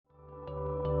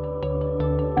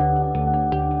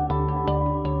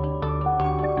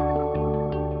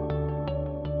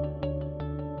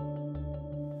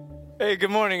Hey,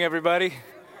 good morning, everybody.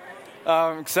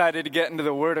 I'm excited to get into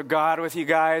the Word of God with you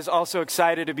guys. Also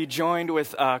excited to be joined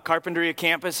with Carpinteria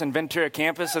Campus and Ventura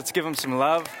Campus. Let's give them some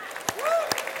love.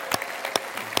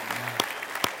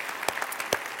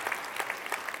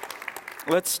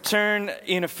 Let's turn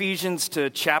in Ephesians to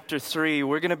chapter 3.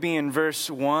 We're going to be in verse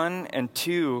 1 and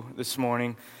 2 this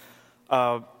morning.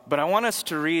 But I want us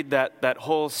to read that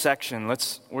whole section.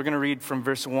 We're going to read from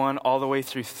verse 1 all the way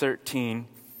through 13.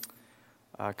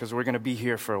 Because we're going to be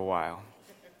here for a while.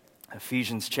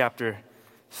 Ephesians chapter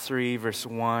 3, verse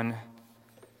 1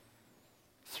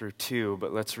 through 2,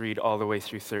 but let's read all the way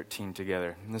through 13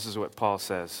 together. And this is what Paul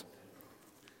says.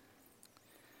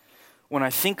 When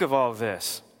I think of all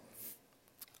this,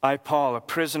 I, Paul, a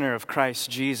prisoner of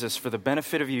Christ Jesus, for the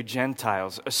benefit of you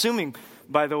Gentiles, assuming,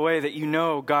 by the way, that you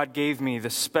know God gave me the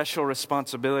special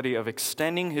responsibility of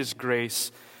extending his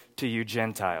grace to you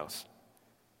Gentiles.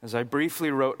 As I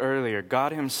briefly wrote earlier,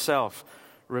 God himself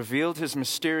revealed his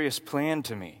mysterious plan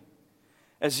to me.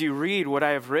 As you read what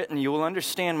I have written, you will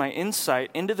understand my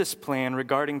insight into this plan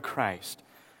regarding Christ.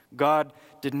 God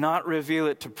did not reveal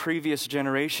it to previous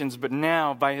generations, but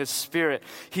now, by his Spirit,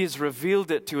 he has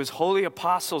revealed it to his holy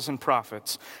apostles and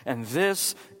prophets. And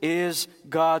this is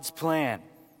God's plan.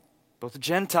 Both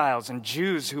Gentiles and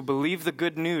Jews who believe the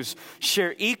good news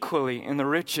share equally in the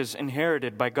riches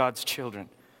inherited by God's children.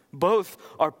 Both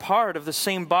are part of the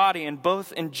same body, and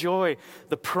both enjoy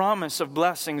the promise of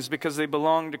blessings because they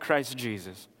belong to Christ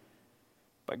Jesus.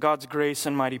 By God's grace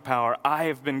and mighty power, I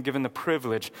have been given the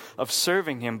privilege of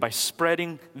serving him by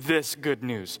spreading this good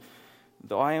news.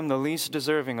 Though I am the least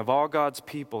deserving of all God's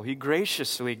people, he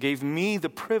graciously gave me the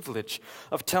privilege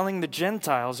of telling the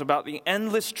Gentiles about the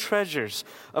endless treasures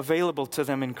available to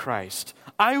them in Christ.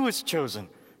 I was chosen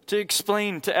to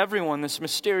explain to everyone this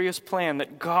mysterious plan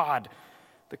that God,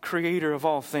 the creator of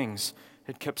all things,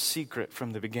 had kept secret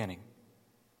from the beginning.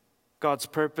 God's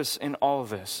purpose in all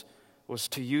this was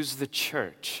to use the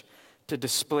church to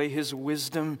display his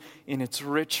wisdom in its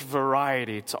rich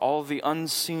variety to all the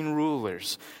unseen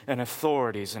rulers and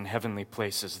authorities in heavenly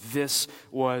places. This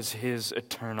was his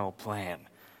eternal plan,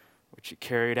 which he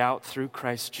carried out through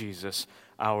Christ Jesus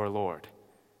our Lord.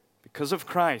 Because of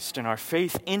Christ and our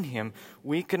faith in him,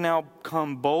 we can now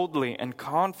come boldly and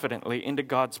confidently into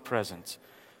God's presence.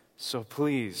 So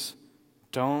please,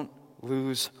 don't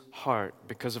lose heart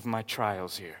because of my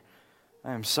trials here.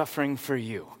 I am suffering for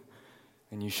you,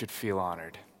 and you should feel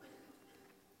honored.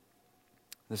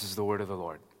 This is the word of the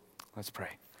Lord. Let's pray.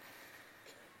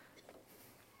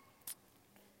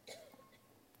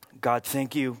 God,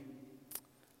 thank you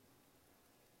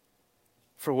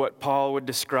for what Paul would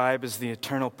describe as the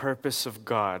eternal purpose of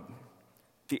God,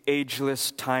 the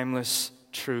ageless, timeless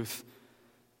truth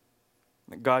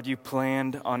that, God, you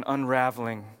planned on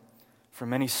unraveling for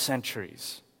many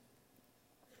centuries.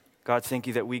 God, thank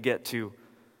you that we get to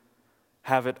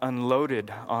have it unloaded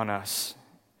on us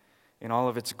in all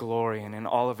of its glory and in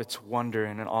all of its wonder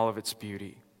and in all of its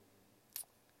beauty.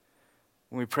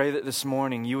 And we pray that this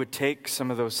morning you would take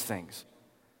some of those things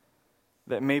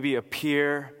that maybe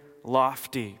appear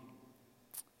lofty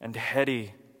and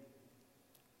heady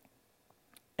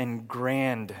and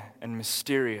grand and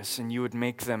mysterious, and you would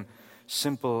make them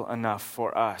simple enough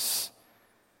for us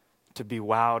to be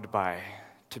wowed by,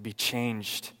 to be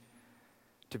changed,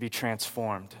 to be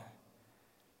transformed.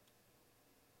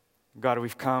 God,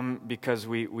 we've come because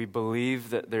we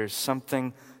believe that there's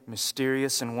something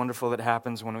mysterious and wonderful that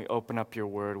happens when we open up your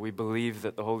word. We believe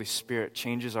that the Holy Spirit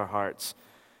changes our hearts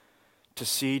to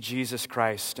see Jesus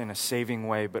Christ in a saving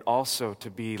way, but also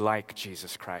to be like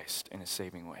Jesus Christ in a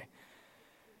saving way.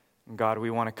 And God,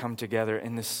 we want to come together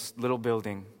in this little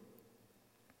building,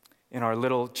 in our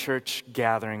little church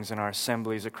gatherings and our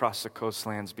assemblies across the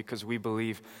coastlands, because we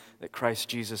believe that Christ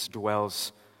Jesus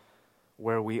dwells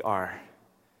where we are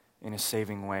in a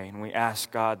saving way. And we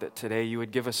ask, God, that today you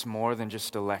would give us more than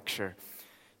just a lecture.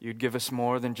 You'd give us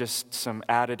more than just some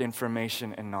added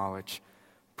information and knowledge.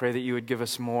 Pray that you would give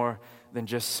us more than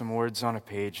just some words on a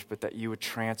page, but that you would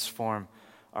transform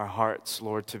our hearts,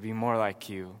 Lord, to be more like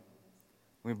you.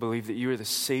 We believe that you are the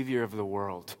Savior of the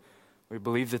world. We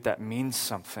believe that that means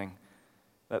something,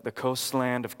 that the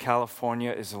coastland of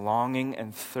California is longing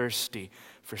and thirsty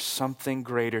for something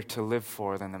greater to live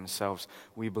for than themselves.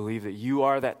 We believe that you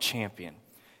are that champion.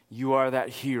 You are that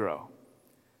hero.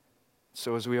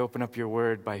 So as we open up your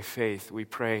word by faith, we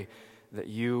pray that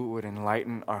you would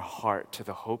enlighten our heart to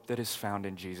the hope that is found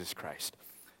in Jesus Christ.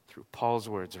 Through Paul's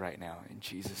words right now, in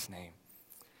Jesus' name,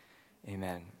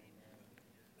 amen.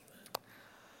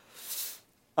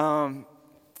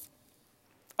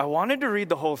 I wanted to read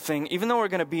the whole thing, even though we're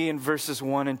going to be in verses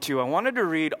 1 and 2. I wanted to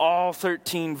read all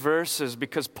 13 verses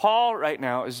because Paul right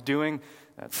now is doing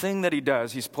that thing that he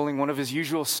does. He's pulling one of his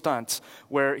usual stunts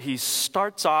where he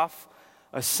starts off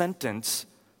a sentence,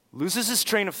 loses his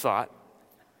train of thought,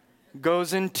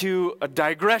 goes into a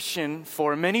digression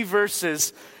for many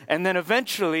verses, and then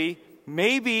eventually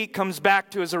maybe comes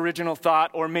back to his original thought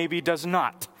or maybe does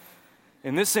not.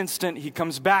 In this instant, he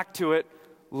comes back to it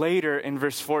later in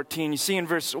verse 14. You see in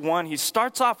verse 1, he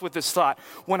starts off with this thought,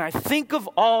 when I think of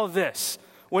all this,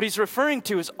 what he's referring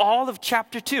to is all of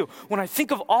chapter 2. When I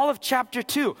think of all of chapter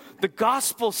 2, the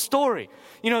gospel story,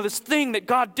 this thing that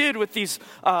God did with these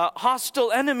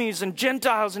hostile enemies and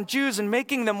Gentiles and Jews and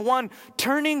making them one,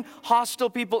 turning hostile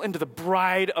people into the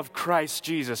bride of Christ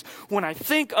Jesus. When I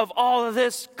think of all of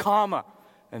this, comma,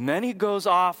 and then he goes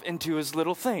off into his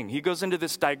little thing. He goes into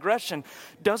this digression,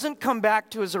 doesn't come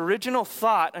back to his original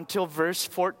thought until verse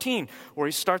 14, where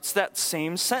he starts that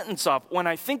same sentence off. When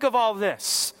I think of all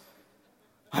this,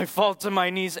 I fall to my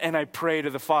knees and I pray to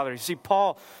the Father. You see,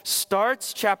 Paul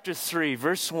starts chapter 3,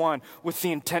 verse 1, with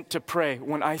the intent to pray.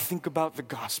 When I think about the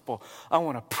gospel, I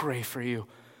want to pray for you,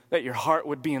 that your heart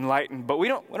would be enlightened. But we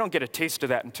don't get a taste of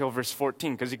that until verse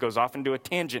 14 because he goes off into a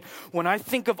tangent. When I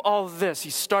think of all of this, he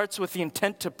starts with the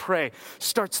intent to pray,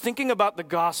 starts thinking about the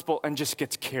gospel and just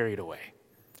gets carried away.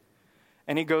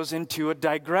 And he goes into a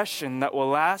digression that will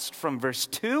last from verse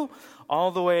 2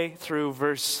 all the way through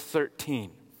verse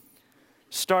 13.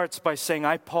 Starts by saying,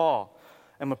 I, Paul,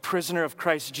 am a prisoner of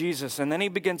Christ Jesus. And then he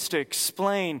begins to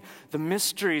explain the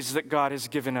mysteries that God has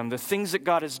given him, the things that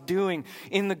God is doing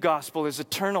in the gospel, his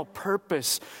eternal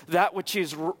purpose, that which he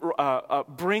is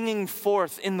bringing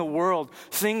forth in the world,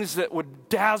 things that would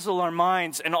dazzle our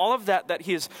minds, and all of that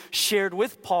he has shared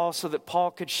with Paul so that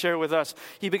Paul could share with us.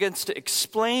 He begins to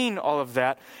explain all of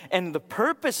that. And the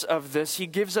purpose of this, he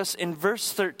gives us in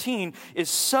verse 13, is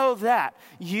so that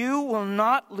you will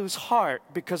not lose heart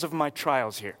because of my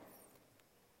trials here.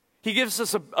 He gives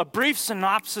us a brief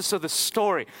synopsis of the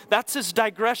story. That's his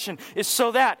digression, is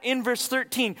so that in verse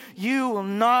 13, you will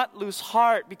not lose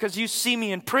heart because you see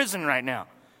me in prison right now.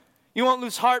 You won't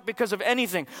lose heart because of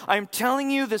anything. I'm telling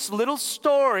you this little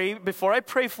story before I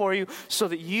pray for you so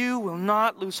that you will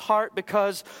not lose heart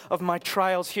because of my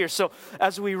trials here. So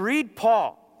as we read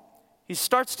Paul, he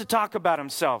starts to talk about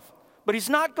himself. But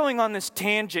he's not going on this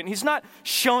tangent. He's not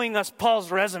showing us Paul's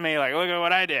resume like, look at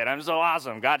what I did. I'm so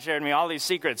awesome. God shared me all these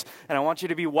secrets, and I want you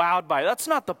to be wowed by it. That's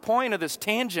not the point of this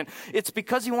tangent. It's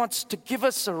because he wants to give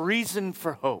us a reason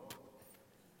for hope.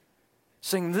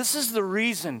 Saying this is the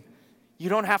reason you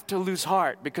don't have to lose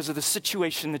heart because of the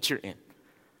situation that you're in.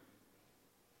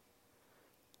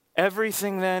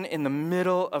 Everything then in the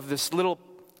middle of this little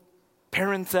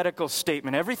parenthetical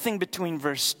statement, everything between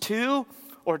verse 2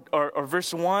 or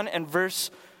verse 1 and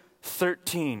verse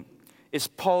 13 is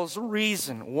Paul's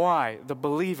reason why the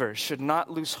believer should not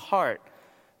lose heart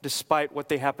despite what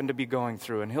they happen to be going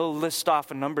through. And he'll list off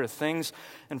a number of things.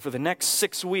 And for the next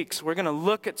 6 weeks, we're going to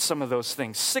look at some of those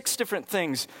things. 6 different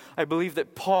things I believe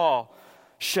that Paul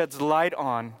sheds light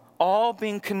on, all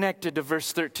being connected to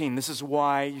verse 13. This is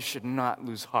why you should not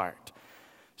lose heart.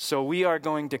 So we are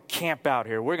going to camp out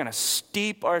here. We're going to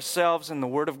steep ourselves in the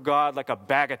Word of God like a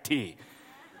bag of tea.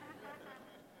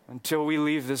 Until we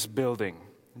leave this building,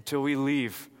 until we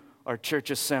leave our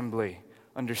church assembly,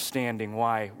 understanding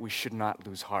why we should not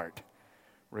lose heart,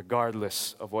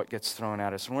 regardless of what gets thrown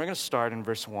at us. And we're going to start in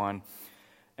verse 1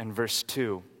 and verse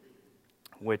 2,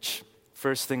 which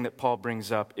first thing that Paul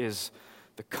brings up is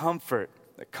the comfort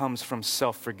that comes from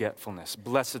self-forgetfulness,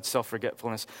 blessed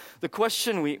self-forgetfulness. The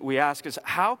question we ask is,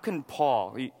 how can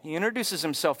Paul, he introduces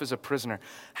himself as a prisoner,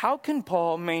 how can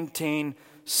Paul maintain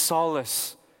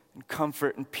solace and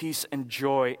comfort and peace and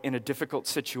joy in a difficult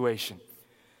situation?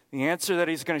 The answer that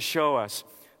he's going to show us,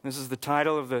 this is the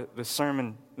title of the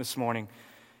sermon this morning,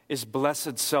 is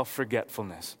blessed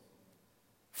self-forgetfulness.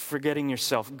 Forgetting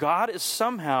yourself. God is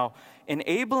somehow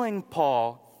enabling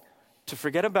Paul to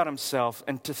forget about himself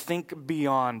and to think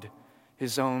beyond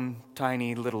his own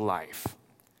tiny little life.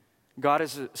 God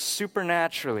is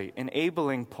supernaturally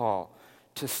enabling Paul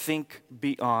to think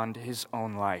beyond his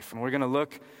own life. And we're going to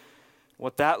look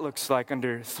what that looks like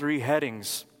under 3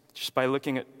 headings, just by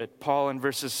looking at Paul in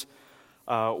verses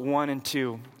 1 and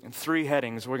 2. In 3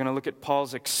 headings, we're going to look at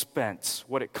Paul's expense,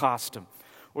 what it cost him.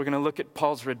 We're going to look at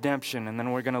Paul's redemption, and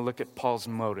then we're going to look at Paul's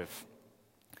motive.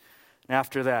 And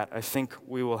after that, I think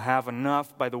we will have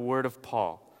enough by the word of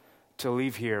Paul to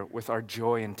leave here with our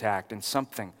joy intact and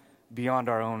something beyond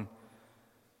our own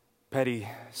petty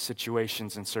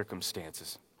situations and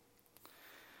circumstances.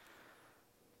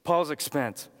 Paul's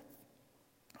expense.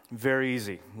 Very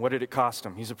easy. What did it cost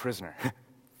him? He's a prisoner.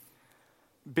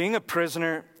 Being a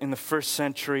prisoner in the first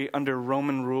century under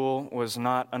Roman rule was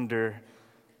not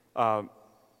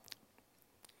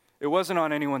it wasn't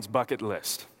on anyone's bucket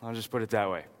list. I'll just put it that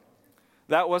way.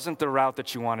 That wasn't the route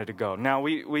that you wanted to go. Now,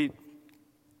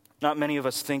 not many of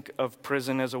us think of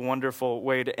prison as a wonderful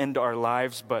way to end our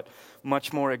lives, but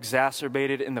much more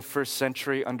exacerbated in the first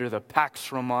century under the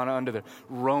Pax Romana, under the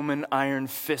Roman iron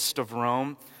fist of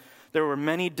Rome. There were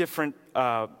many different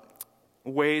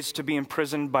ways to be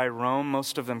imprisoned by Rome,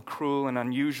 most of them cruel and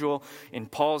unusual. In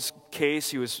Paul's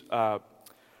case, he was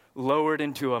lowered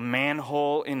into a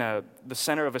manhole in the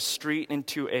center of a street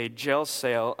into a jail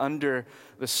cell under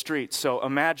the street. So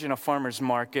imagine a farmer's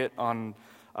market on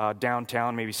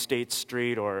downtown, maybe State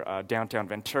Street or downtown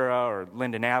Ventura or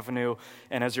Linden Avenue.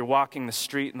 And as you're walking the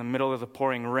street in the middle of the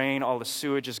pouring rain, all the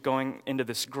sewage is going into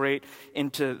this grate,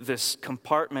 into this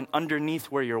compartment underneath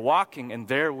where you're walking, and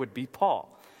there would be Paul.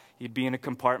 He'd be in a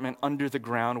compartment under the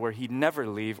ground where he'd never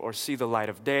leave or see the light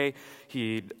of day.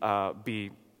 He'd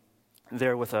be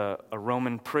there with a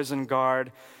Roman prison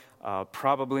guard,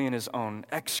 probably in his own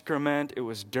excrement. It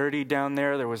was dirty down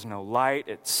there. There was no light.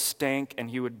 It stank, and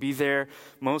he would be there,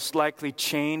 most likely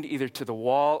chained either to the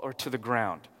wall or to the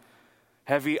ground.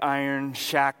 Heavy iron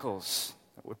shackles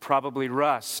that would probably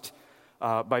rust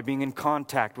by being in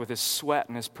contact with his sweat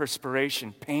and his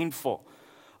perspiration, painful.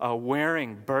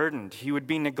 Wearing, burdened. He would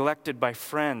be neglected by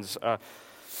friends.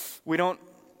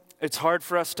 It's hard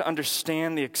for us to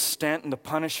understand the extent and the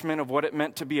punishment of what it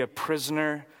meant to be a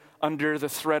prisoner under the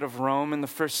threat of Rome in the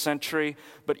first century,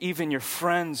 but even your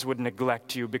friends would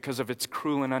neglect you because of its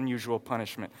cruel and unusual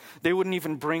punishment. They wouldn't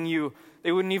even bring you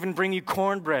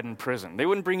cornbread in prison. They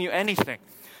wouldn't bring you anything.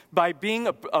 By being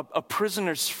a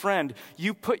prisoner's friend,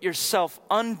 you put yourself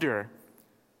under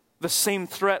the same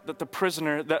threat that the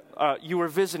prisoner that you were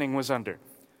visiting was under.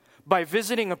 By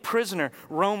visiting a prisoner,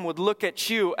 Rome would look at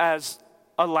you as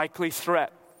a likely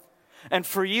threat. And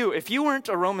for you, if you weren't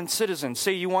a Roman citizen,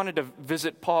 say you wanted to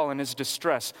visit Paul in his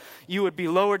distress, you would be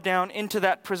lowered down into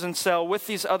that prison cell with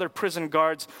these other prison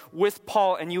guards, with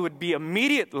Paul, and you would be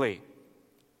immediately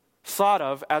thought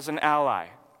of as an ally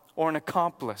or an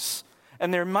accomplice.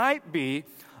 And there might be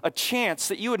a chance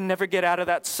that you would never get out of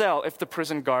that cell if the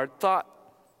prison guard thought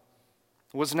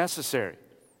was necessary.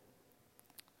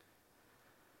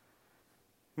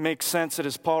 Makes sense that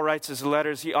as Paul writes his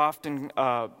letters, he often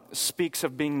speaks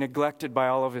of being neglected by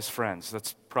all of his friends.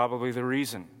 That's probably the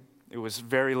reason. It was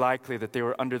very likely that they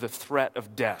were under the threat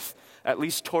of death, at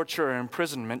least torture or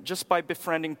imprisonment, just by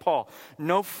befriending Paul.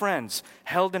 No friends,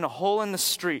 held in a hole in the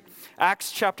street.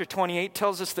 Acts chapter 28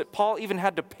 tells us that Paul even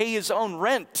had to pay his own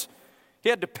rent. He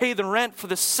had to pay the rent for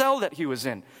the cell that he was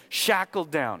in,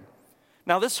 shackled down.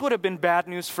 Now, this would have been bad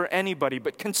news for anybody,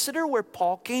 but consider where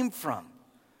Paul came from.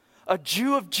 A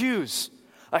Jew of Jews,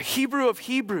 a Hebrew of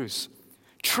Hebrews,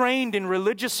 trained in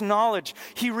religious knowledge.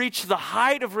 He reached the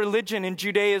height of religion in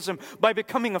Judaism by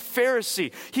becoming a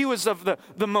Pharisee. He was of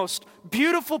the most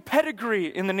beautiful pedigree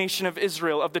in the nation of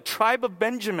Israel, of the tribe of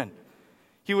Benjamin.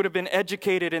 He would have been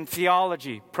educated in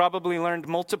theology, probably learned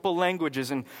multiple languages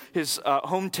in his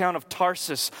hometown of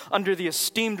Tarsus under the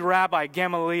esteemed Rabbi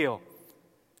Gamaliel.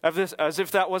 As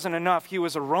if that wasn't enough, he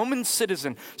was a Roman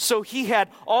citizen, so he had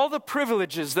all the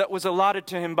privileges that was allotted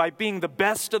to him by being the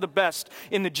best of the best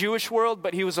in the Jewish world,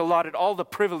 but he was allotted all the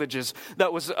privileges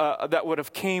that would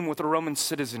have came with a Roman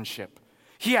citizenship.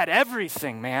 He had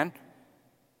everything, man.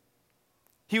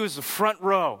 He was the front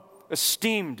row,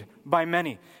 esteemed by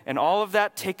many, and all of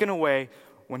that taken away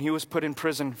when he was put in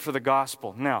prison for the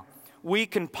gospel. Now, we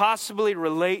can possibly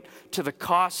relate to the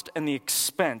cost and the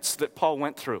expense that Paul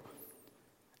went through.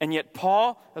 And yet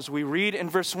Paul, as we read in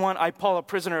verse 1, I, Paul, a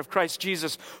prisoner of Christ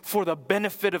Jesus, for the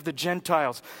benefit of the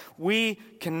Gentiles. We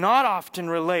cannot often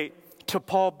relate to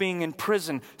Paul being in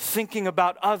prison, thinking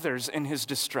about others in his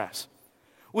distress.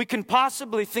 We can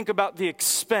possibly think about the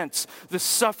expense, the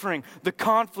suffering, the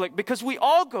conflict, because we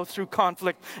all go through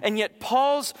conflict. And yet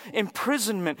Paul's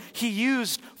imprisonment, he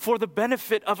used for the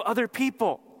benefit of other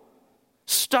people.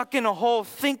 Stuck in a hole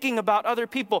thinking about other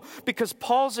people because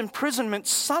Paul's imprisonment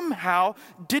somehow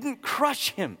didn't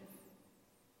crush him.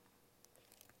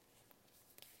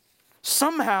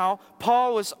 Somehow,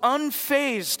 Paul was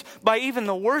unfazed by even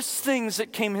the worst things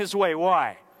that came his way.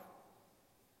 Why?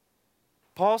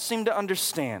 Paul seemed to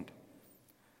understand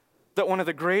that one of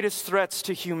the greatest threats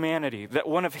to humanity, that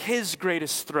one of his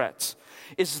greatest threats,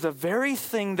 is the very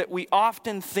thing that we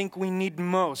often think we need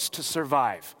most to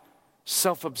survive: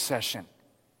 self-obsession.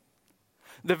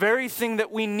 The very thing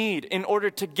that we need in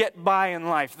order to get by in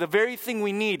life, the very thing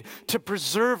we need to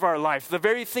preserve our life, the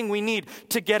very thing we need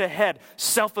to get ahead,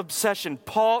 self-obsession.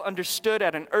 Paul understood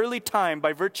at an early time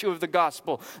by virtue of the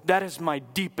gospel, that is my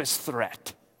deepest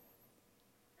threat.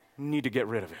 I need to get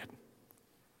rid of it.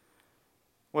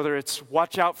 Whether it's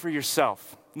watch out for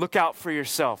yourself, look out for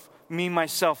yourself, me,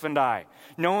 myself, and I.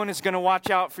 No one is going to watch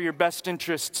out for your best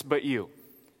interests but you.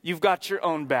 You've got your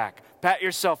own back. Pat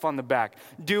yourself on the back.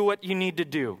 Do what you need to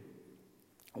do.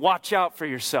 Watch out for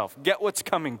yourself. Get what's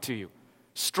coming to you.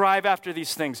 Strive after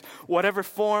these things. Whatever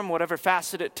form, whatever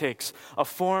facet it takes. A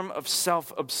form of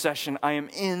self-obsession. I am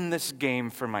in this game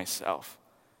for myself.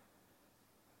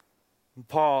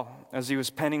 Paul, as he was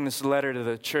penning this letter to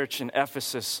the church in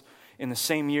Ephesus, in the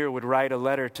same year would write a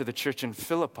letter to the church in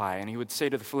Philippi, and he would say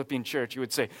to the Philippian church, he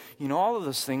would say, you know, all of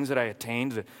those things that I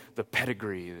attained, the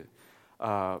pedigree,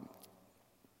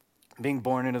 being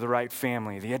born into the right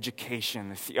family, the education,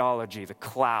 the theology, the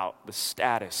clout, the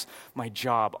status, my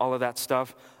job, all of that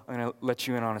stuff, I'm going to let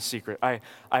you in on a secret.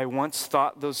 I once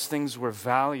thought those things were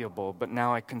valuable, but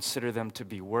now I consider them to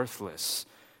be worthless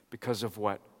because of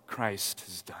what Christ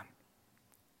has done.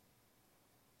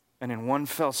 And in one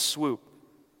fell swoop,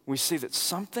 we see that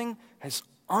something has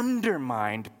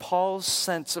undermined Paul's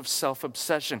sense of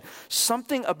self-obsession.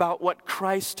 Something about what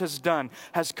Christ has done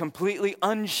has completely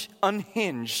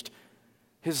unhinged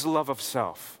his love of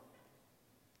self.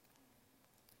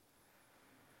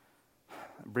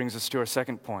 That brings us to our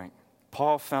second point.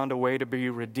 Paul found a way to be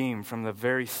redeemed from the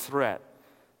very threat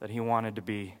that he wanted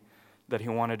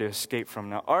to escape from.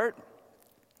 Now,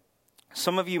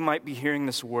 some of you might be hearing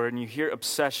this word and you hear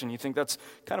obsession. You think that's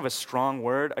kind of a strong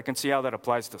word. I can see how that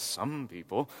applies to some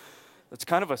people. That's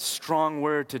kind of a strong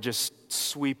word to just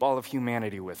sweep all of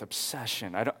humanity with.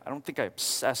 Obsession. I don't think I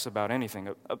obsess about anything.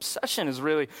 Obsession is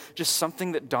really just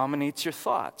something that dominates your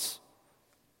thoughts.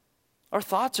 Our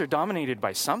thoughts are dominated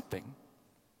by something.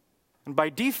 And by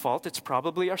default, it's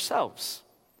probably ourselves.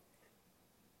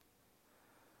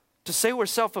 To say we're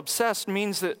self-obsessed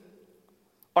means that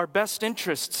our best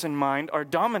interests in mind are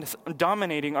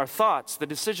dominating our thoughts, the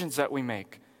decisions that we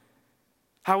make.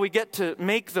 How we get to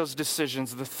make those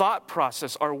decisions, the thought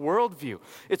process, our worldview.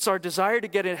 It's our desire to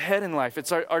get ahead in life.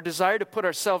 It's our desire to put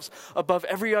ourselves above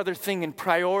every other thing in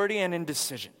priority and in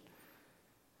decision.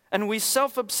 And we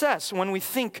self-obsess when we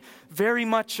think very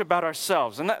much about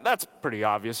ourselves. And that's pretty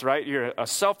obvious, right? You're a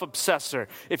self-obsessor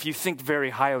if you think very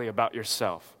highly about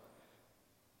yourself.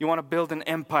 You want to build an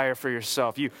empire for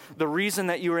yourself. The reason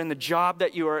that you are in the job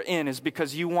that you are in is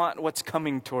because you want what's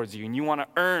coming towards you, and you want to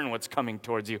earn what's coming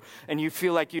towards you, and you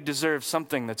feel like you deserve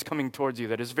something that's coming towards you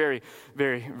that is very,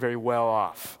 very, very well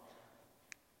off.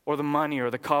 Or the money,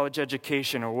 or the college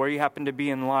education, or where you happen to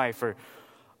be in life, or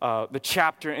the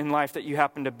chapter in life that you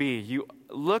happen to be. You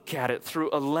look at it through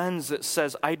a lens that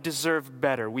says, I deserve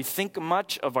better. We think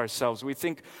much of ourselves. We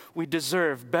think we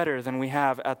deserve better than we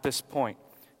have at this point.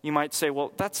 You might say,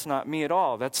 well, that's not me at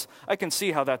all. I can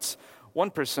see how that's one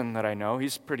person that I know.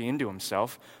 He's pretty into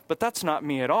himself, but that's not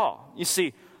me at all. You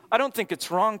see, I don't think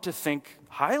it's wrong to think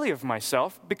highly of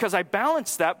myself because I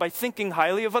balance that by thinking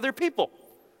highly of other people.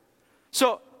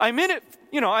 So I'm in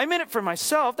it for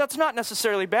myself. That's not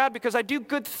necessarily bad because I do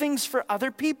good things for other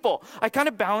people. I kind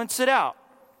of balance it out.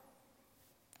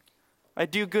 I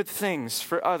do good things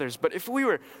for others. But if we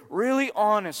were really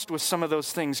honest with some of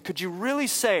those things, could you really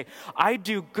say, I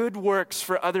do good works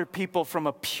for other people from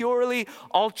a purely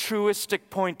altruistic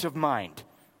point of mind?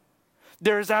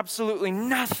 There is absolutely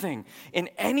nothing in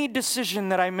any decision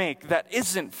that I make that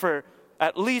isn't for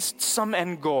at least some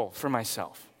end goal for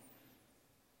myself.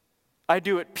 I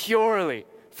do it purely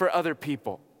for other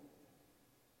people.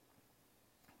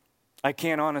 I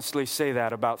can't honestly say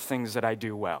that about things that I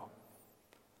do well.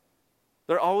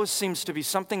 There always seems to be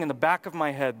something in the back of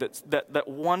my head that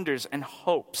wonders and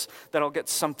hopes that I'll get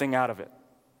something out of it.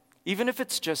 Even if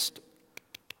it's just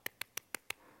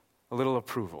a little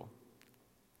approval.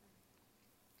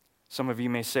 Some of you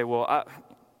may say, well,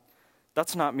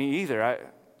 that's not me either.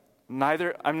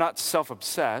 I'm not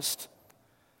self-obsessed.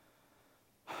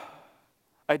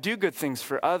 I do good things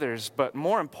for others, but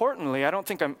more importantly, I don't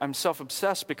think I'm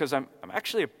self-obsessed because I'm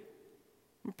actually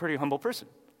a pretty humble person.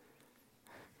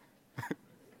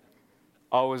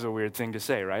 Always a weird thing to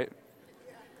say, right?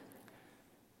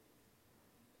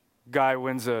 Guy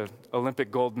wins an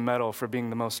Olympic gold medal for being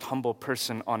the most humble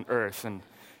person on earth, and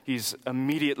he's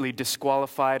immediately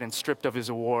disqualified and stripped of his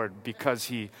award because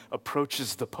he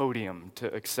approaches the podium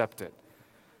to accept it.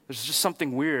 There's just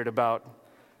something weird about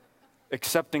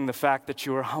accepting the fact that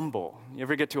you are humble. You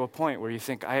ever get to a point where you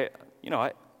think, I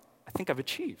think I've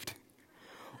achieved?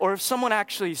 Or if someone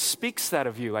actually speaks that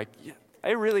of you, like,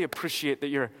 I really appreciate that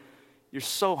you're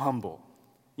so humble.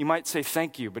 You might say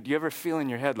thank you, but do you ever feel in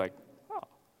your head like, oh,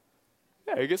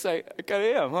 yeah, I guess I kind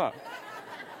of am, huh?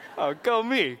 Oh, go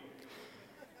me.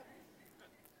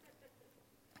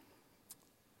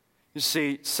 You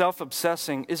see,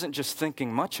 self-obsessing isn't just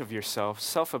thinking much of yourself.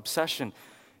 Self-obsession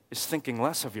is thinking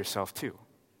less of yourself too.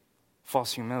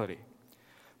 False humility.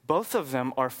 Both of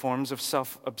them are forms of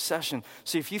self-obsession.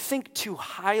 See, if you think too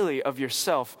highly of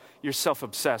yourself, you're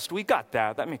self-obsessed. We got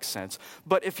that. That makes sense.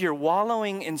 But if you're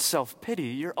wallowing in self-pity,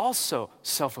 you're also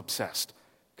self-obsessed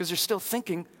because you're still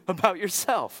thinking about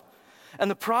yourself. And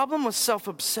the problem with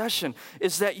self-obsession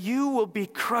is that you will be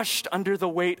crushed under the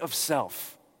weight of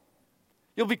self.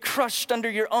 You'll be crushed under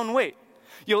your own weight.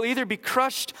 You'll either be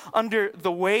crushed under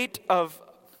the weight of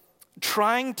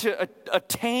trying to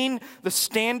attain the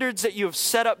standards that you have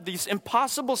set up, these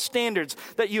impossible standards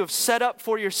that you have set up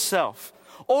for yourself,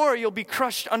 or you'll be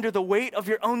crushed under the weight of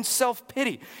your own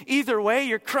self-pity. Either way,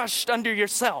 you're crushed under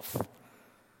yourself.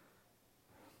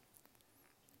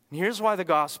 And here's why the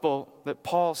gospel that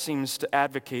Paul seems to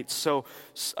advocate so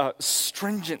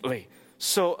stringently,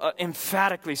 so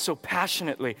emphatically, so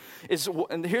passionately,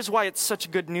 and here's why it's such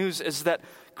good news, is that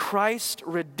Christ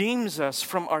redeems us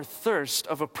from our thirst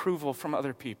of approval from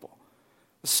other people.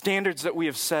 The standards that we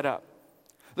have set up,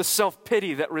 the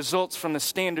self-pity that results from the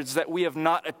standards that we have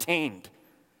not attained,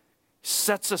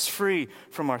 sets us free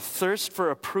from our thirst for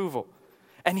approval.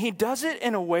 And he does it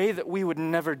in a way that we would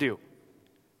never do.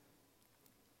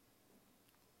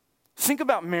 Think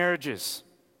about marriages.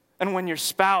 And when your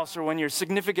spouse or when your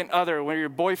significant other, or when your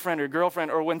boyfriend or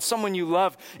girlfriend, or when someone you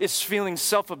love is feeling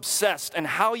self-obsessed, and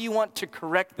how you want to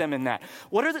correct them in that.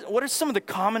 What are some of the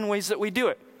common ways that we do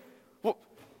it? Well,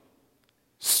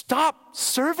 stop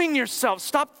serving yourself.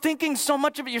 Stop thinking so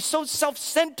much of it. You're so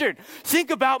self-centered.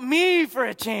 Think about me for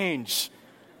a change.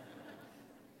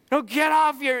 No, get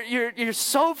off your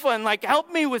sofa and help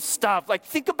me with stuff.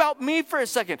 Think about me for a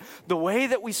second. The way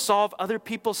that we solve other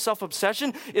people's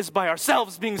self-obsession is by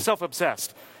ourselves being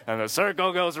self-obsessed. And the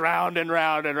circle goes round and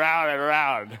round and round and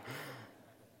round.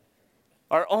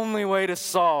 Our only way to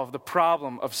solve the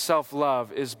problem of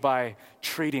self-love is by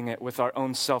treating it with our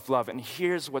own self-love. And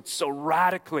here's what's so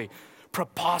radically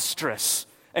preposterous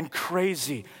and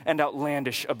crazy and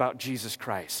outlandish about Jesus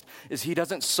Christ, is he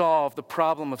doesn't solve the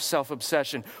problem of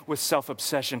self-obsession with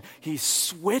self-obsession. He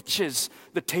switches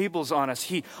the tables on us.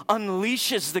 He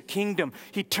unleashes the kingdom.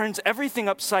 He turns everything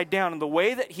upside down. And the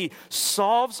way that he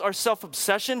solves our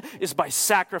self-obsession is by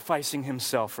sacrificing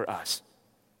himself for us.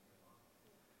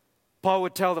 Paul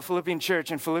would tell the Philippian church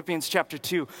in Philippians chapter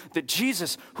 2 that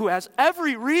Jesus, who has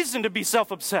every reason to be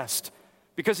self-obsessed,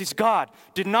 because he's God,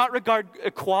 did not regard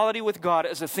equality with God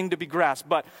as a thing to be grasped,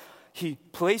 but he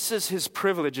places his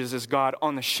privileges as God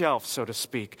on the shelf, so to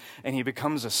speak, and he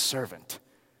becomes a servant.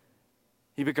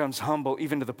 He becomes humble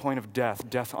even to the point of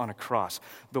death on a cross.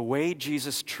 The way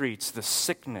Jesus treats the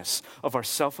sickness of our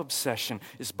self-obsession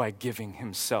is by giving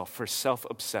himself for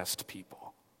self-obsessed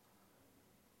people.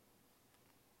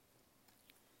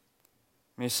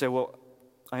 You may say, well,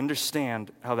 I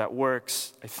understand how that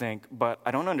works, I think, but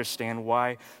I don't understand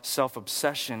why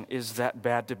self-obsession is that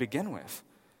bad to begin with.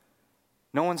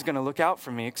 No one's going to look out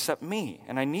for me except me,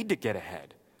 and I need to get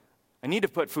ahead. I need to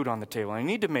put food on the table. I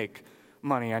need to make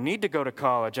money. I need to go to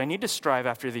college. I need to strive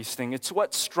after these things. It's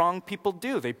what strong people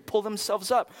do. They pull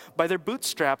themselves up by their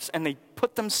bootstraps, and they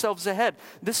put themselves ahead.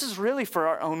 This is really for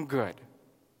our own good.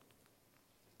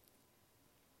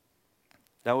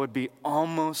 That would be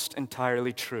almost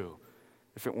entirely true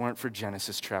if it weren't for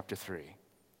Genesis chapter 3.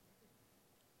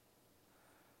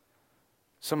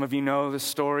 Some of you know the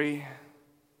story.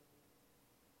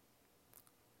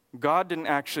 God didn't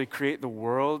actually create the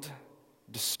world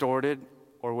distorted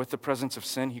or with the presence of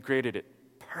sin. He created it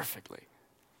perfectly.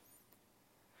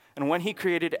 And when he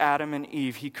created Adam and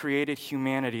Eve, he created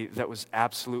humanity that was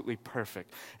absolutely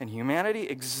perfect. And humanity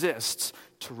exists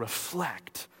to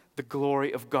reflect the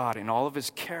glory of God in all of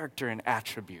his character and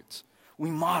attributes. We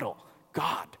model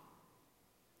God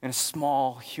in a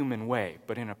small human way,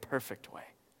 but in a perfect way.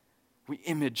 We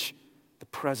image the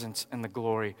presence and the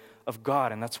glory of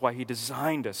God, and that's why he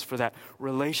designed us for that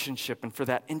relationship and for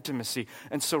that intimacy.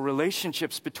 And so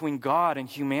relationships between God and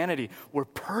humanity were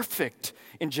perfect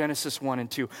in Genesis 1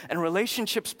 and 2. And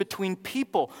relationships between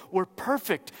people were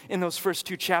perfect in those first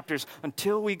two chapters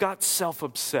until we got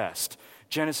self-obsessed.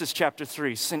 Genesis chapter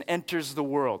 3, sin enters the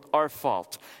world, our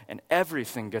fault, and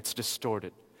everything gets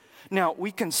distorted. Now,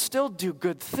 we can still do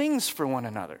good things for one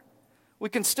another. We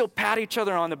can still pat each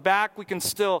other on the back. We can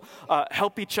still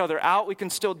help each other out. We can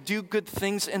still do good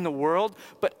things in the world.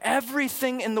 But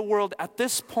everything in the world at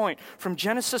this point, from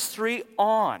Genesis 3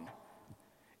 on,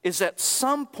 is at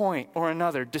some point or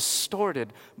another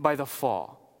distorted by the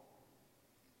fall.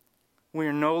 We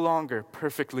are no longer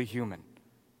perfectly human.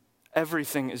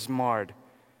 Everything is marred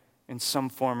in some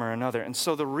form or another. And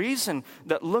so the reason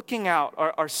that looking out,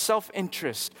 our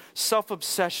self-interest,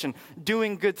 self-obsession,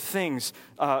 doing good things,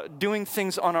 doing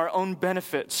things on our own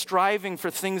benefit, striving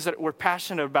for things that we're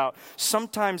passionate about,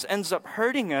 sometimes ends up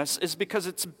hurting us is because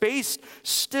it's based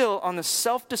still on the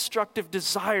self-destructive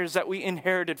desires that we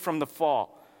inherited from the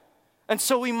fall. And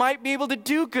so we might be able to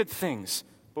do good things,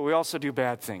 but we also do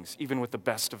bad things, even with the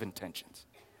best of intentions.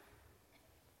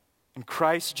 And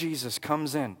Christ Jesus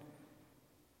comes in,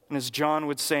 and as John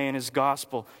would say in his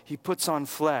gospel, he puts on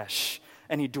flesh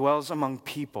and he dwells among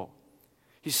people.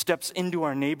 He steps into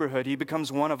our neighborhood. He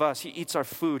becomes one of us. He eats our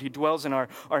food. He dwells in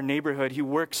our neighborhood. He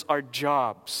works our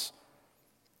jobs.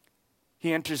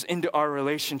 He enters into our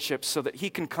relationships so that he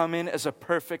can come in as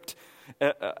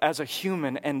as a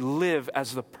human and live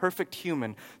as the perfect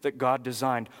human that God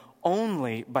designed,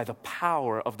 only by the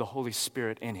power of the Holy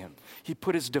Spirit in him. He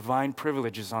put his divine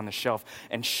privileges on the shelf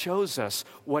and shows us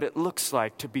what it looks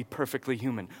like to be perfectly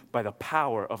human by the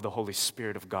power of the Holy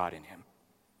Spirit of God in him.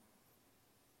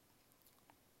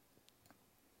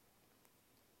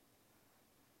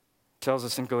 It tells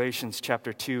us in Galatians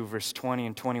chapter 2, verse 20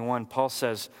 and 21, Paul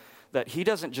says that he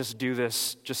doesn't just do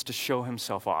this just to show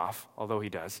himself off, although he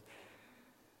does.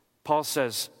 Paul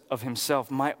says of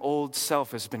himself, my old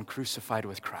self has been crucified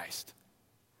with Christ.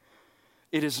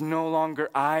 It is no longer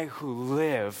I who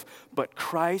live, but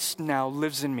Christ now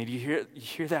lives in me. Do you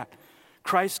hear that?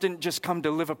 Christ didn't just come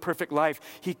to live a perfect life.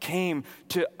 He came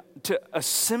to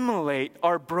assimilate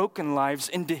our broken lives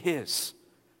into his.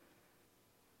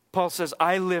 Paul says,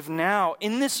 I live now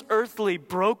in this earthly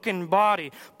broken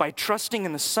body by trusting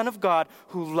in the Son of God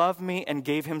who loved me and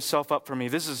gave himself up for me.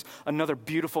 This is another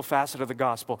beautiful facet of the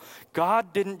gospel.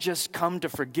 God didn't just come to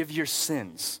forgive your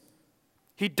sins.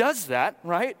 He does that,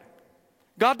 right?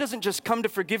 God doesn't just come to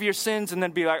forgive your sins and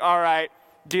then be like, all right,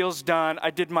 deal's done. I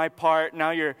did my part.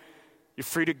 Now you're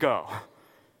free to go.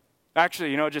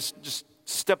 Actually, just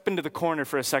step into the corner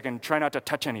for a second. Try not to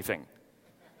touch anything.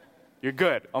 You're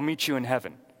good. I'll meet you in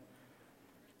heaven.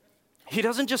 He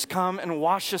doesn't just come and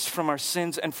wash us from our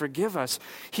sins and forgive us.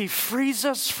 He frees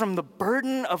us from the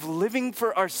burden of living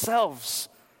for ourselves.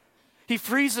 He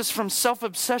frees us from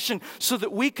self-obsession so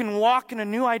that we can walk in a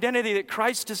new identity that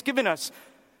Christ has given us,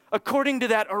 according to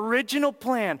that original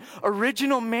plan,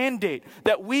 original mandate,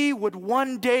 that we would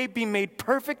one day be made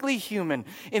perfectly human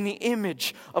in the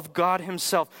image of God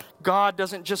himself. God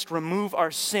doesn't just remove our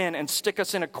sin and stick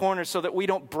us in a corner so that we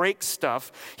don't break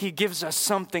stuff. He gives us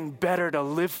something better to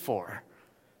live for.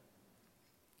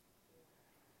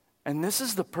 And this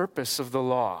is the purpose of the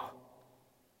law.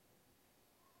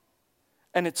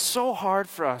 And it's so hard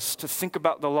for us to think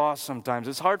about the law sometimes.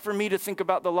 It's hard for me to think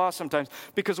about the law sometimes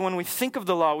because when we think of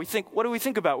the law, what do we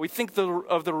think about? We think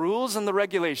of the rules and the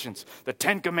regulations, the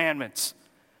 10 Commandments.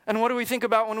 And what do we think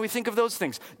about when we think of those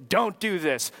things? Don't do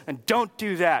this, and don't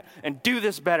do that, and do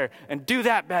this better, and do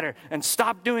that better, and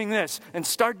stop doing this, and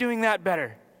start doing that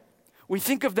better. We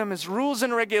think of them as rules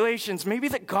and regulations, maybe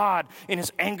that God, in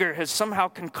his anger, has somehow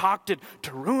concocted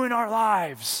to ruin our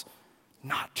lives.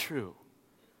 Not true.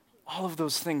 All of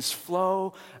those things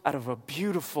flow out of a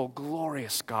beautiful,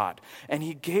 glorious God. And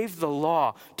he gave the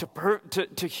law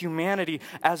to humanity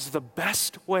as the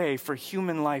best way for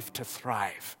human life to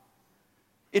thrive.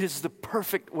 It is the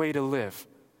perfect way to live.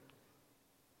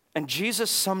 And Jesus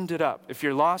summed it up. If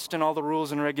you're lost in all the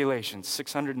rules and regulations,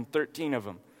 613 of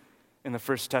them in the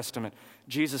First Testament,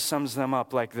 Jesus sums them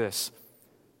up like this.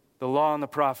 The law and the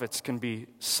prophets can be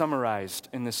summarized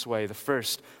in this way. The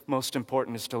first, most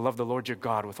important, is to love the Lord your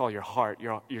God with all your heart,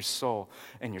 your soul,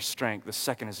 and your strength. The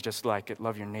second is just like it.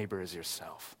 Love your neighbor as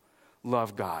yourself.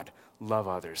 Love God. Love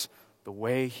others. The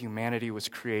way humanity was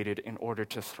created in order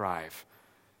to thrive.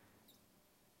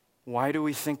 Why do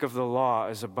we think of the law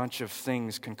as a bunch of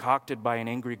things concocted by an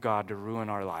angry God to ruin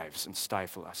our lives and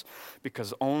stifle us?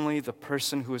 Because only the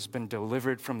person who has been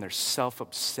delivered from their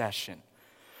self-obsession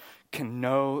can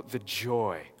know the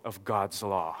joy of God's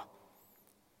law,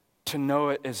 to know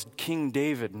it as King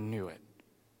David knew it,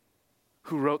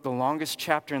 who wrote the longest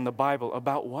chapter in the Bible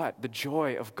about what? The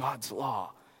joy of God's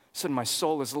law. He said, my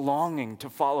soul is longing to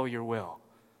follow your will.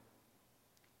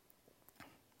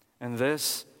 And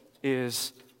this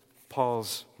is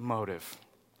Paul's motive.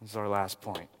 This is our last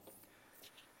point.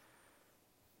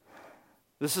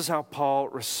 This is how Paul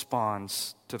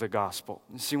responds to the gospel.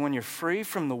 You see, when you're free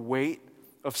from the weight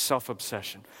of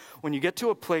self-obsession, when you get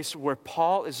to a place where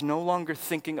Paul is no longer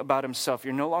thinking about himself,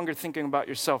 you're no longer thinking about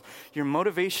yourself, your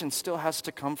motivation still has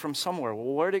to come from somewhere.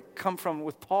 Well, where did it come from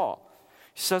with Paul?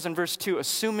 He says in verse 2,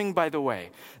 assuming, by the way,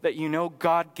 that you know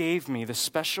God gave me the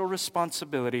special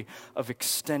responsibility of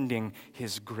extending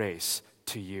his grace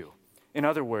to you. In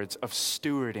other words, of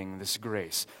stewarding this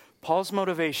grace. Paul's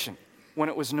motivation, when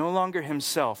it was no longer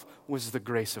himself, was the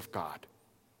grace of God.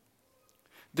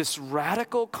 This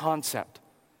radical concept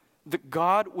that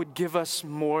God would give us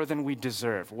more than we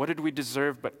deserve. What did we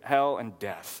deserve but hell and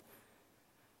death?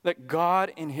 That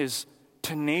God, in his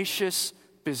tenacious,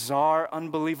 bizarre,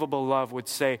 unbelievable love, would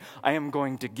say, I am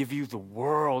going to give you the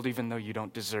world even though you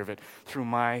don't deserve it, through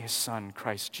my Son,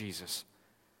 Christ Jesus.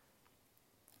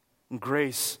 And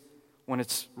grace, when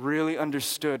it's really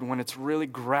understood, when it's really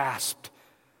grasped,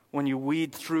 when you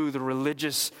weed through the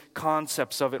religious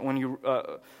concepts of it, when you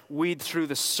weed through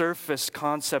the surface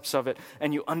concepts of it,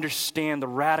 and you understand the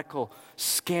radical,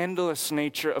 scandalous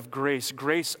nature of grace,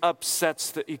 grace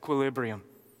upsets the equilibrium.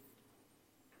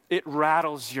 It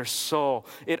rattles your soul.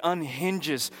 It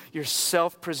unhinges your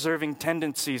self-preserving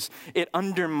tendencies. It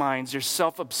undermines your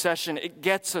self-obsession. It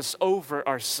gets us over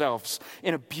ourselves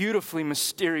in a beautifully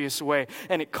mysterious way.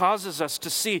 And it causes us to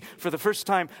see for the first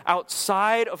time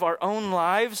outside of our own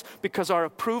lives, because our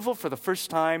approval for the first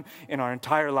time in our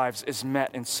entire lives is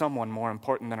met in someone more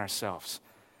important than ourselves.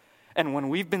 And when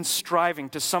we've been striving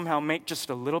to somehow make just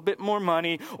a little bit more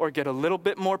money or get a little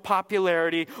bit more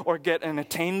popularity or get and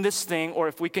attain this thing, or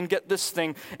if we can get this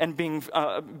thing, and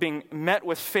being met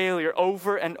with failure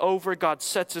over and over, God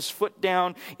sets his foot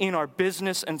down in our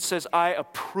business and says, I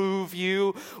approve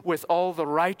you with all the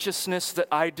righteousness that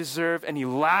I deserve, and he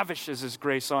lavishes his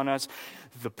grace on us.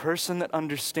 The person that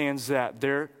understands that,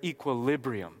 their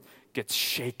equilibrium gets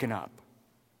shaken up.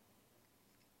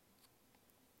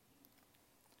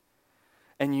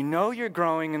 And you know you're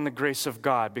growing in the grace of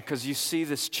God because you see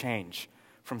this change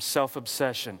from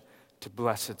self-obsession to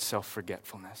blessed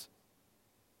self-forgetfulness.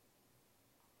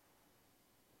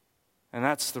 And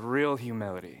that's the real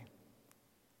humility.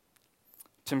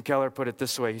 Tim Keller put it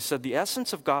this way. He said, the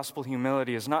essence of gospel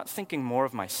humility is not thinking more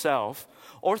of myself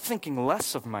or thinking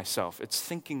less of myself. It's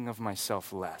thinking of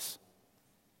myself less.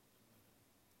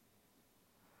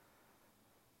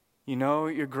 You know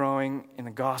you're growing in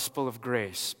the gospel of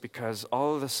grace because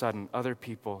all of a sudden other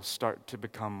people start to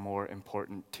become more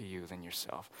important to you than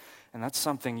yourself. And that's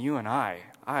something you and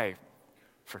I,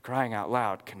 for crying out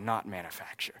loud, cannot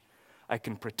manufacture. I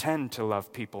can pretend to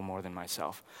love people more than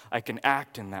myself. I can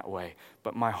act in that way,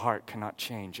 but my heart cannot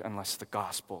change unless the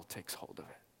gospel takes hold of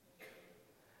it.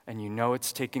 And you know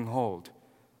it's taking hold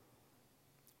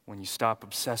when you stop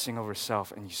obsessing over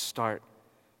self and you start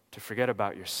to forget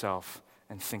about yourself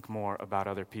and think more about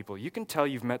other people. You can tell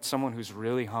you've met someone who's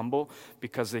really humble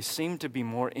because they seem to be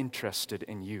more interested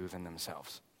in you than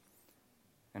themselves.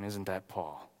 And isn't that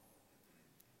Paul?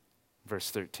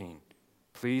 Verse 13,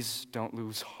 please don't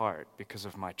lose heart because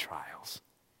of my trials.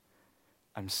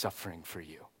 I'm suffering for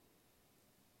you.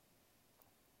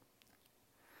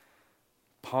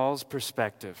 Paul's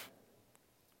perspective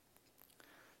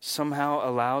somehow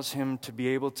allows him to be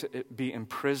able to be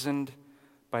imprisoned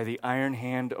by the iron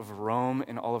hand of Rome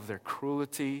in all of their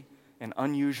cruelty and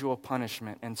unusual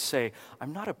punishment, and say,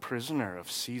 I'm not a prisoner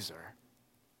of Caesar.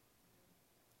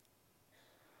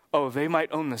 Oh, they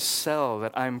might own the cell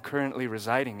that I'm currently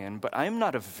residing in, but I'm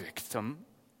not a victim.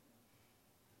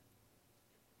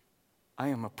 I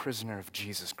am a prisoner of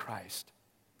Jesus Christ.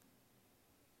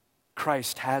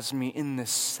 Christ has me in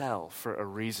this cell for a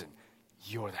reason.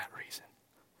 You're that reason.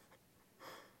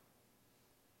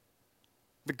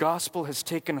 The gospel has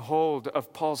taken hold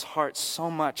of Paul's heart so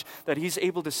much that he's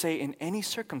able to say in any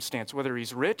circumstance, whether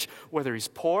he's rich, whether he's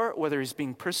poor, whether he's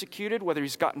being persecuted, whether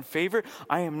he's gotten favor,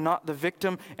 I am not the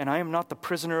victim and I am not the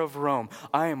prisoner of Rome.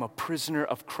 I am a prisoner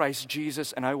of Christ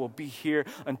Jesus, and I will be here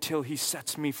until he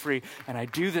sets me free. And I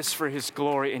do this for his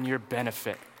glory and your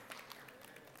benefit.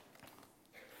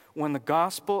 When the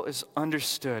gospel is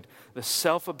understood, the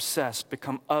self-obsessed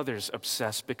become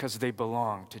others-obsessed because they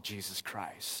belong to Jesus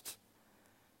Christ.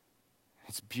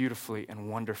 It's beautifully and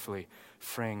wonderfully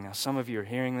freeing. Now, some of you are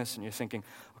hearing this and you're thinking,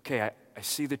 okay, I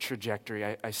see the trajectory.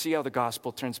 I see how the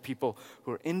gospel turns people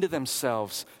who are into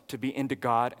themselves to be into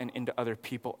God and into other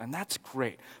people, and that's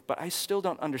great. But I still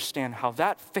don't understand how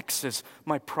that fixes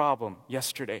my problem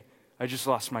yesterday. I just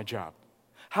lost my job.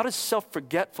 How does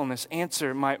self-forgetfulness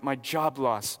answer my job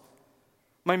loss?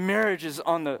 My marriage is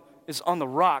on the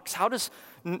rocks. How does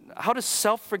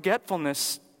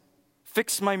self-forgetfulness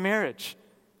fix my marriage?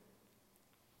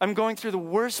 I'm going through the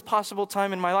worst possible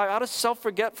time in my life. How does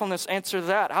self-forgetfulness answer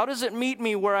that? How does it meet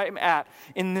me where I'm at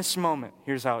in this moment?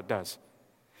 Here's how it does.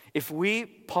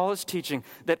 Paul is teaching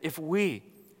that if we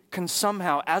can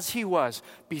somehow, as he was,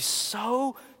 be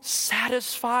so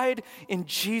satisfied in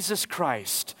Jesus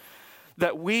Christ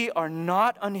that we are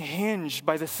not unhinged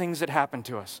by the things that happen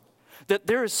to us. That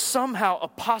there is somehow a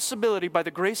possibility by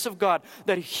the grace of God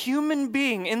that a human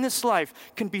being in this life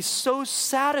can be so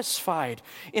satisfied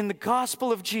in the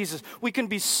gospel of Jesus. We can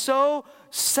be so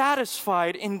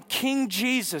satisfied in King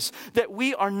Jesus that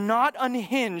we are not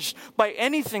unhinged by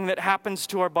anything that happens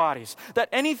to our bodies, that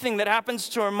anything that happens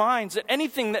to our minds, that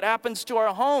anything that happens to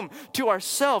our home, to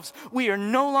ourselves. We are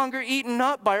no longer eaten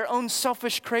up by our own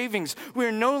selfish cravings. We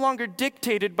are no longer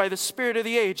dictated by the spirit of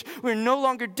the age. We are no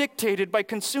longer dictated by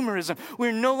consumerism. We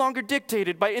are no longer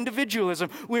dictated by individualism.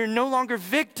 We are no longer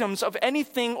victims of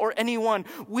anything or anyone.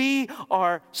 We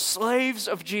are slaves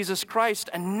of Jesus Christ,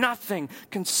 and nothing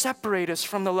can separate us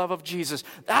from the love of Jesus.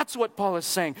 That's what Paul is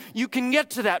saying. You can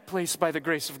get to that place by the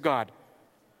grace of God,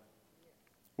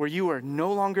 where you are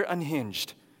no longer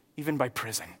unhinged, even by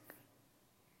prison.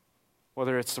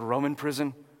 Whether it's the Roman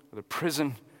prison or the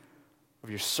prison of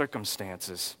your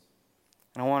circumstances.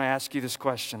 And I want to ask you this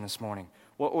question this morning.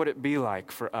 What would it be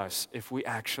like for us if we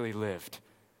actually lived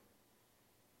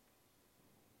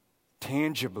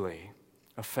tangibly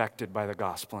affected by the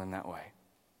gospel in that way?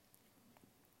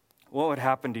 What would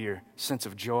happen to your sense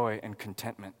of joy and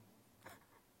contentment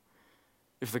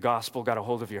if the gospel got a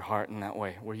hold of your heart in that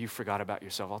way, where you forgot about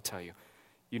yourself? I'll tell you,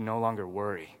 you'd no longer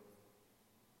worry.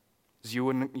 You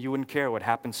wouldn't care what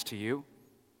happens to you.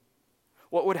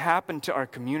 What would happen to our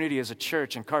community as a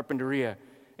church in Carpinteria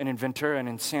and in Ventura and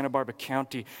in Santa Barbara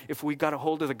County if we got a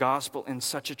hold of the gospel in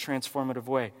such a transformative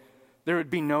way? There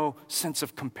would be no sense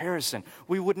of comparison.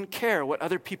 We wouldn't care what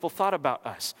other people thought about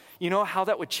us. You know how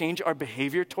that would change our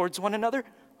behavior towards one another?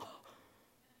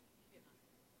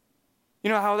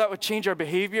 You know how that would change our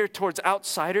behavior towards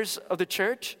outsiders of the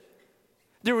church?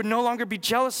 There would no longer be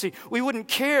jealousy. We wouldn't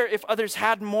care if others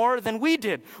had more than we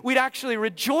did. We'd actually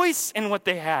rejoice in what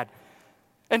they had.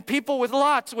 And people with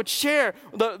lots would share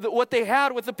what they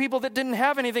had with the people that didn't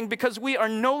have anything, because we are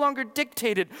no longer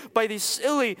dictated by these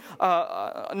silly,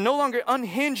 no longer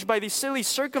unhinged by these silly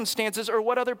circumstances or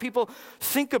what other people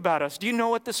think about us. Do you know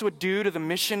what this would do to the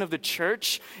mission of the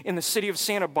church in the city of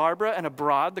Santa Barbara and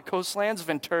abroad, the coastlands,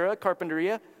 Ventura,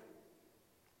 Carpinteria?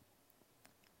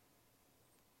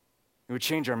 It would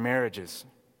change our marriages.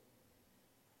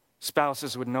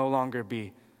 Spouses would no longer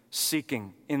be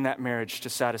seeking in that marriage to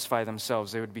satisfy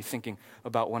themselves. They would be thinking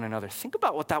about one another. Think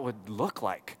about what that would look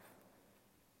like.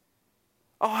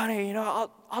 Oh, honey,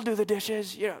 I'll do the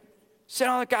dishes. Sit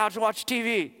on the couch and watch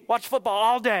TV. Watch football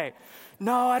all day.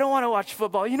 No, I don't want to watch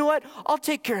football. You know what? I'll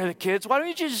take care of the kids. Why don't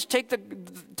you just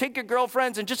take your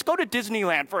girlfriends and just go to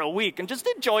Disneyland for a week and just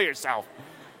enjoy yourself?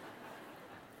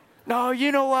 No,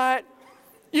 you know what?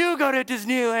 You go to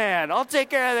Disneyland. I'll take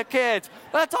care of the kids.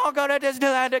 Let's all go to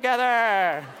Disneyland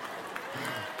together.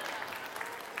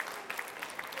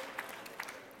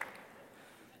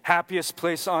 Happiest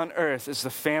place on earth is the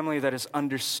family that has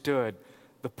understood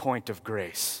the point of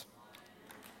grace.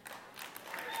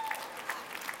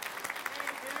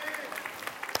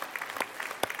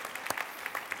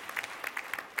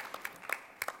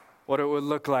 What it would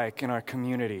look like in our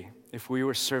community if we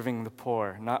were serving the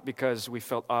poor, not because we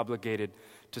felt obligated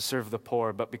to serve the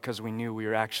poor, but because we knew we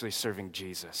were actually serving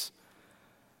Jesus.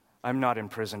 I'm not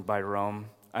imprisoned by Rome.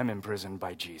 I'm imprisoned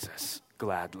by Jesus,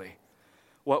 gladly.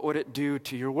 What would it do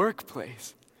to your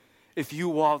workplace if you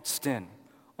waltzed in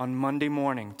on Monday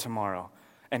morning tomorrow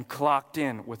and clocked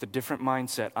in with a different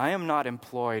mindset? I am not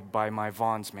employed by my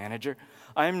Vaughn's manager.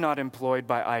 I am not employed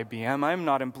by IBM. I am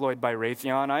not employed by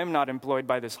Raytheon. I am not employed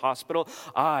by this hospital.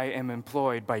 I am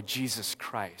employed by Jesus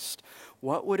Christ.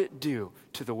 What would it do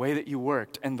to the way that you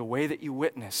worked and the way that you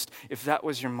witnessed if that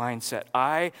was your mindset?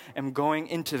 I am going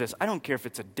into this. I don't care if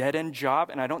it's a dead-end job,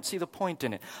 and I don't see the point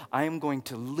in it. I am going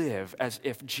to live as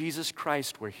if Jesus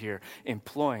Christ were here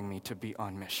employing me to be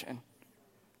on mission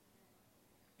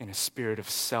in a spirit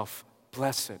of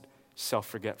blessed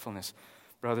self-forgetfulness.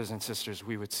 Brothers and sisters,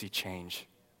 we would see change.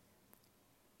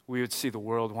 We would see the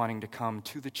world wanting to come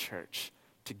to the church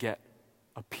to get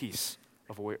a piece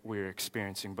of what we're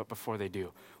experiencing. But before they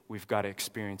do, we've got to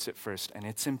experience it first. And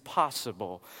it's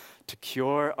impossible to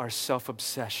cure our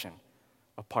self-obsession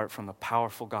apart from the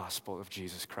powerful gospel of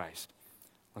Jesus Christ.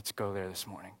 Let's go there this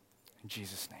morning. In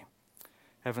Jesus' name.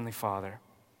 Heavenly Father,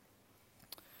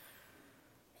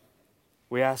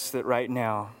 we ask that right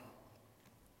now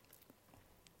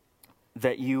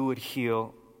that you would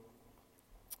heal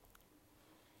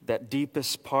that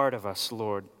deepest part of us,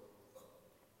 Lord.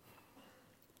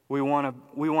 We want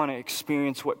to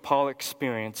experience what Paul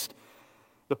experienced,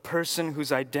 the person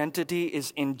whose identity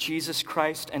is in Jesus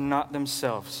Christ and not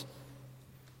themselves.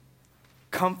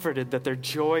 comforted that their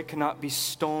joy cannot be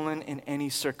stolen in any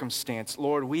circumstance.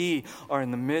 Lord, we are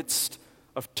in the midst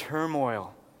of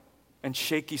turmoil and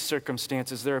shaky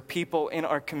circumstances. There are people in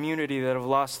our community that have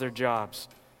lost their jobs,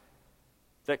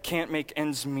 that can't make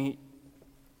ends meet,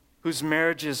 whose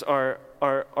marriages are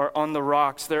on the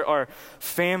rocks. There are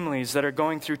families that are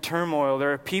going through turmoil.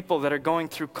 There are people that are going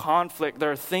through conflict.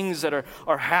 There are things that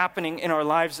are happening in our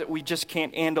lives that we just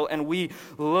can't handle. And we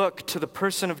look to the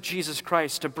person of Jesus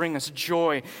Christ to bring us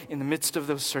joy in the midst of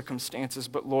those circumstances.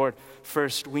 But Lord,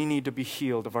 first, we need to be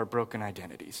healed of our broken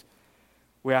identities.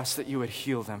 We ask that you would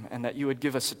heal them and that you would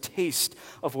give us a taste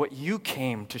of what you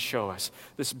came to show us,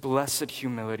 this blessed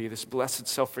humility, this blessed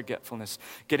self-forgetfulness,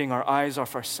 getting our eyes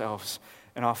off ourselves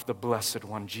and off the blessed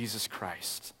one, Jesus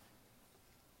Christ.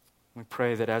 We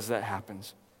pray that as that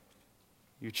happens,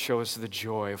 you'd show us the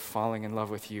joy of falling in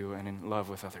love with you and in love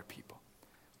with other people.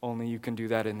 Only you can do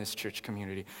that in this church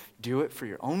community. Do it for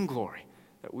your own glory,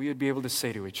 that we would be able to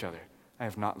say to each other, I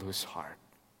have not lost heart.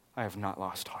 I have not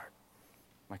lost heart.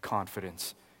 My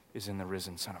confidence is in the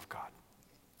risen Son of God.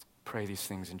 Pray these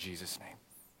things in Jesus' name.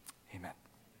 Amen.